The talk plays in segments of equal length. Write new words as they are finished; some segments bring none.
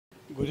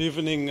Good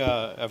evening,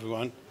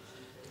 everyone,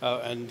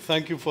 and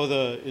thank you for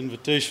the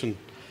invitation.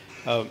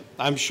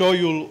 I'm sure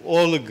you'll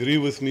all agree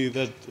with me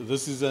that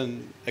this is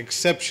an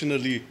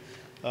exceptionally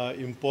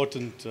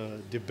important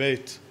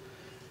debate,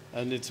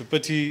 and it's a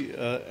pity,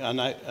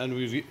 and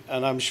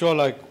I'm sure,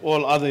 like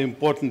all other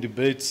important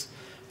debates,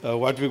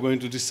 what we're going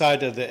to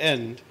decide at the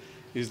end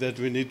is that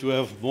we need to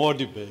have more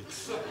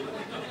debates.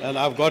 And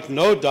I've got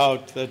no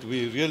doubt that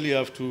we really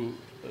have to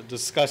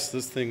discuss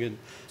this thing in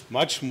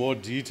much more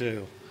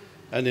detail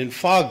and in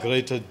far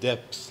greater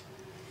depth.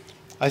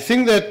 I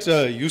think that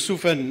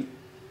Yousuf and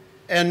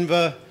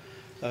Enver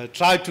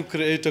tried to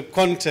create a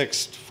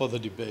context for the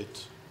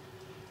debate.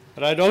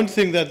 But I don't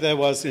think that there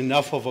was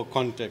enough of a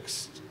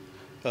context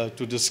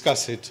to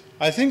discuss it.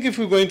 I think if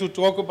we're going to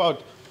talk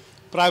about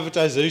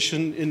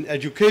privatization in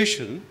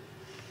education,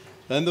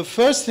 then the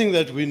first thing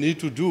that we need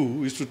to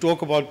do is to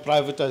talk about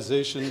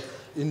privatization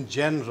in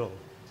general.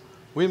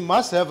 We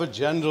must have a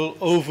general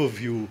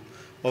overview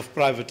of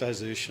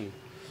privatization.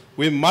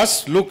 We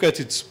must look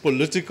at its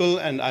political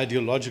and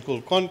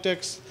ideological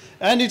context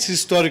and its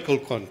historical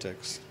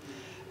context,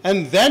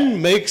 and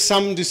then make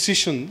some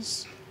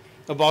decisions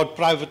about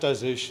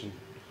privatization.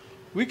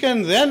 We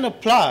can then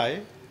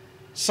apply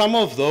some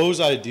of those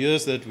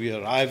ideas that we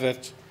arrive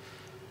at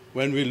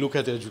when we look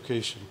at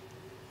education.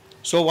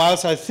 So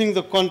whilst I think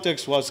the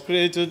context was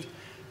created,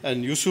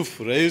 and Yousuf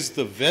raised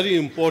the very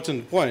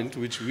important point,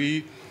 which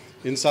we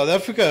in South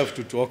Africa have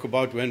to talk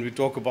about when we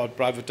talk about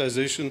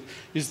privatization,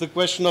 is the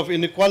question of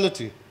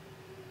inequality.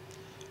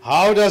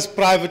 How does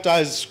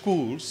privatized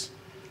schools,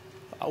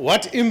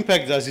 what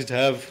impact does it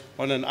have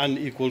on an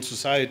unequal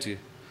society?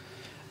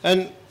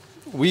 And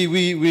we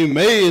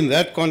may in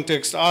that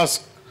context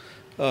ask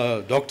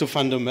Dr.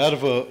 van der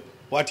Merwe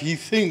what he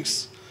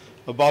thinks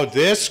about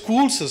their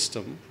school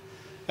system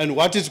and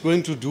what it's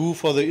going to do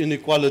for the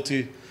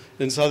inequality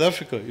in South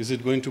Africa. Is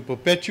it going to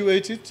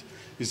perpetuate it?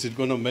 Is it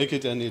going to make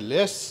it any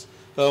less?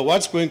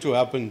 What's going to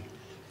happen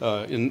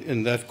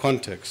in that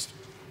context?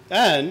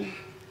 And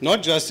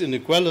not just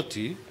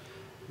inequality,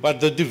 but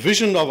the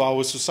division of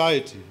our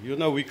society. You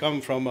know, we come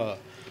from a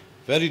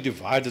very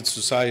divided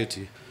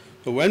society.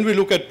 So when we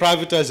look at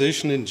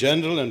privatization in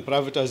general and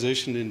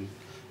privatization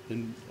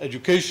in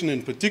education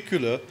in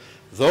particular,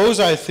 those,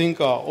 I think,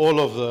 are all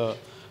of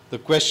the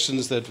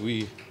questions that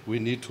we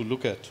need to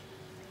look at.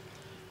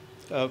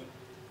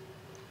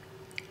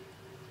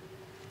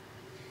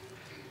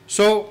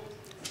 So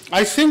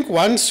I think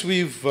once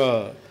we've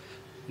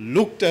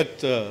looked at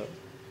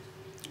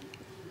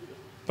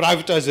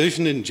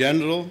privatization in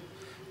general,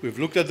 we've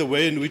looked at the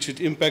way in which it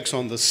impacts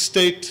on the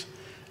state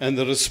and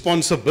the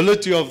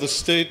responsibility of the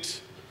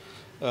state,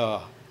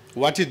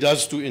 what it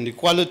does to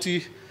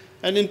inequality,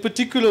 and in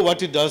particular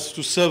what it does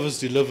to service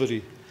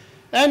delivery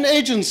and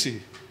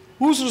agency.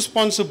 Whose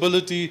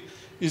responsibility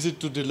is it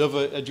to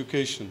deliver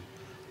education?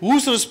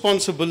 Whose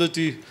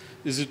responsibility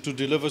is it to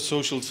deliver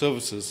social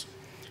services?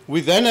 We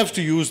then have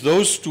to use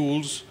those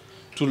tools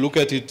to look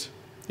at it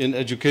in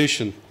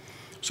education.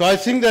 So I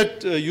think that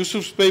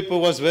Yousuf's paper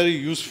was very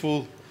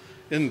useful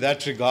in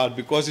that regard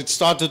because it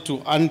started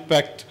to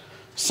unpack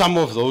some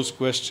of those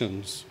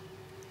questions.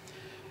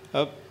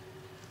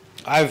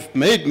 I've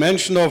made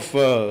mention of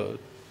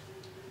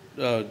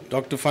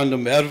Dr. van der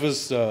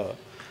Merwe's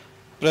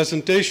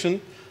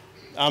presentation.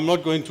 I'm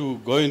not going to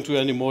go into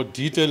any more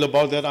detail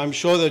about that. I'm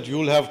sure that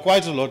you'll have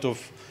quite a lot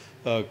of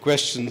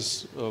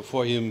questions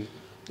for him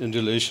in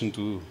relation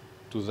to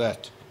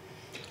that.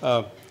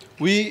 I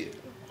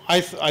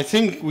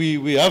think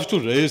we have to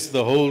raise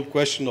the whole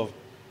question of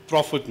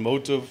profit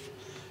motive,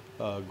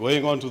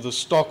 going on to the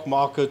stock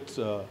market.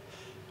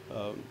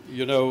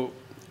 You know,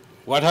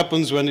 what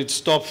happens when it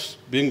stops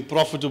being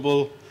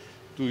profitable?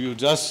 Do you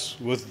just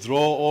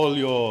withdraw all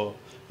your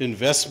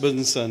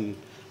investments and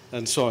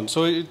so on?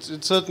 So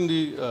it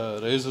certainly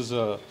raises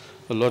a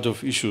lot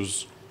of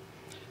issues.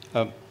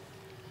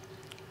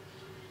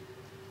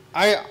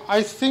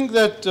 I think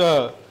that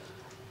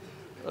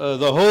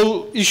the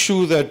whole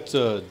issue that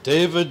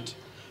David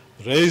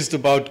raised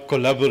about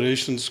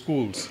collaboration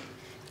schools,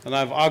 and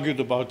I've argued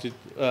about it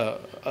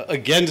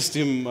against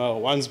him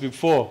once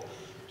before,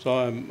 so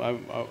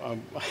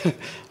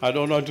I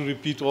don't want to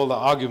repeat all the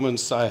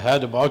arguments I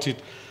had about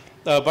it.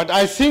 But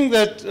I think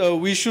that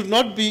we should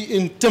not be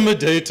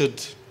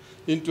intimidated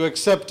into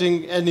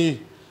accepting any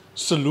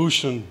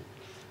solution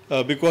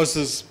because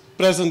this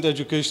present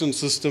education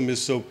system is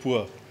so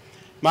poor.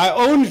 My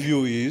own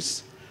view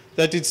is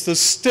that it's the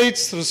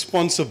state's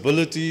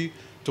responsibility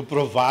to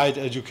provide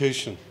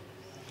education.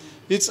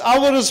 It's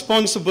our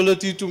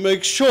responsibility to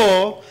make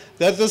sure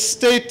that the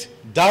state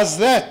does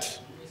that.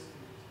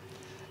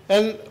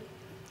 And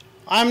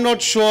I'm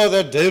not sure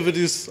that David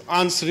is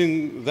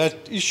answering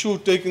that issue,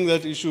 taking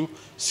that issue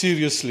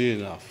seriously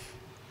enough.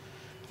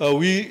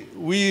 We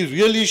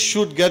really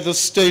should get the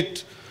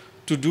state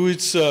to do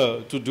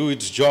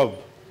its job.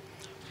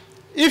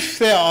 If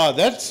there are,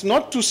 that's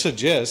not to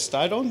suggest,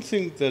 I don't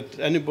think that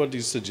anybody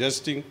is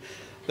suggesting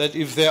that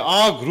if there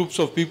are groups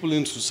of people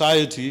in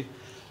society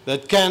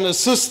that can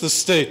assist the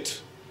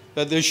state,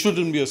 that they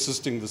shouldn't be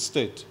assisting the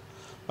state.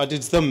 but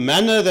it's the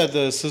manner that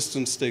the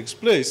assistance takes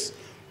place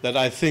that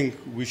I think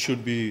we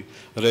should be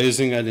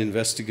raising and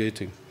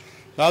investigating.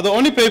 Now, the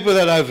only paper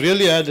that I've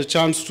really had a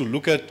chance to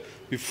look at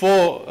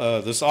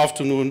before this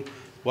afternoon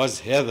was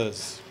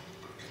Heather's.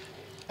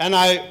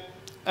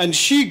 And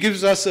she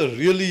gives us a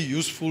really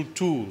useful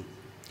tool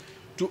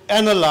to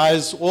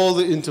analyze all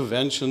the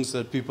interventions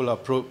that people are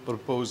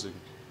proposing.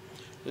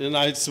 And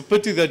it's a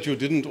pity that you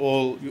didn't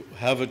all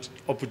have an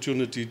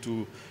opportunity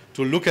to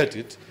look at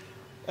it.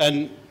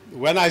 And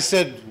when I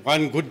said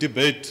one good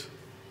debate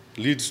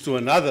leads to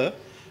another,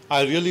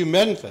 I really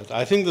meant that.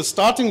 I think the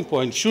starting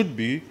point should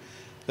be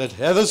that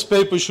Heather's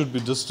paper should be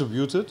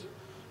distributed.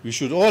 We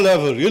should all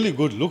have a really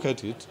good look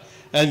at it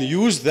and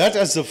use that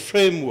as a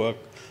framework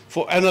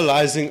for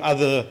analyzing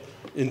other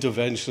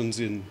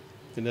interventions in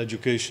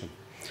education.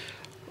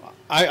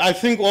 I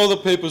think all the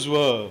papers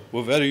were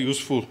very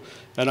useful,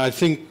 and I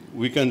think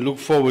we can look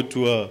forward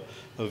to a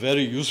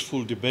very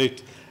useful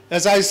debate.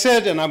 As I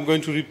said, and I'm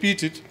going to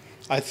repeat it,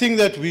 I think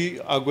that we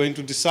are going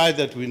to decide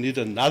that we need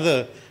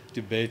another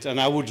debate, and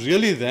I would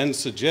really then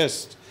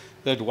suggest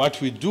that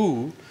what we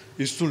do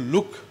is to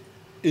look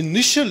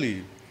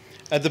initially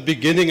at the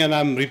beginning, and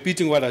I'm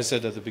repeating what I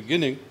said at the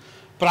beginning,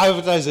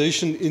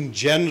 privatization in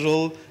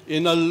general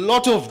in a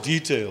lot of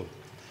detail.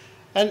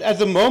 And at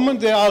the moment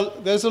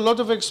there's a lot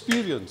of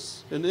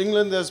experience. In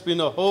England there's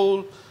been a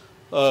whole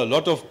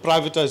lot of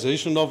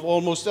privatization of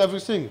almost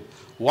everything.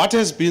 What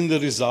has been the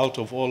result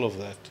of all of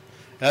that?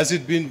 Has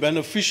it been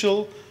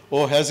beneficial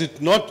or has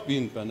it not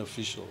been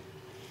beneficial?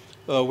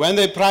 When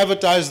they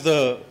privatized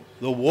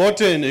the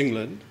water in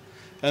England,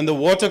 and the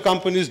water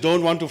companies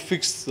don't want to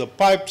fix the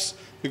pipes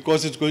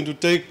because it's going to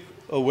take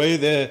away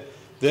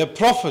their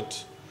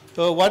profit.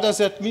 What does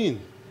that mean?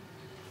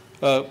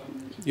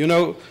 You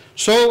know,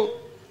 so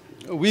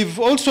we've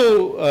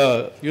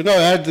also, you know,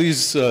 had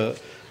these,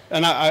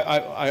 and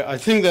I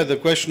think that the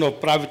question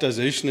of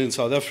privatization in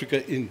South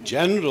Africa in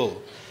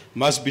general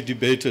must be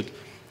debated.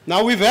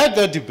 Now, we've had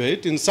that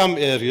debate in some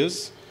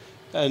areas,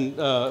 and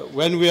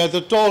when we had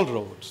the toll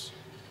roads,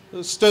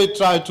 the state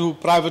tried to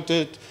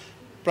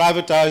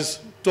privatize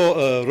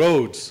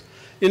roads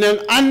in an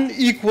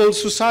unequal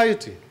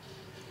society.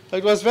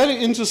 It was very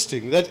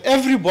interesting that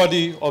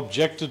everybody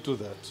objected to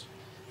that.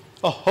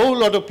 A whole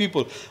lot of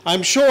people.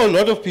 I'm sure a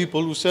lot of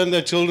people who send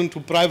their children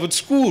to private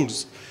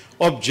schools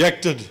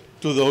objected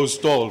to those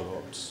toll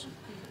roads.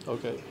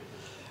 Okay.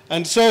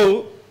 And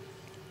so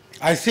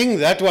I think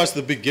that was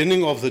the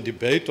beginning of the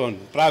debate on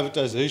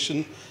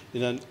privatization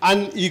in an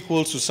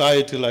unequal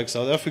society like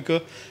South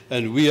Africa,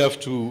 and we have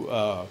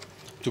to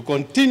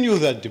continue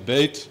that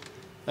debate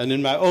and,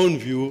 in my own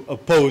view,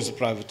 oppose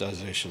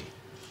privatization.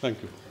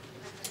 Thank you.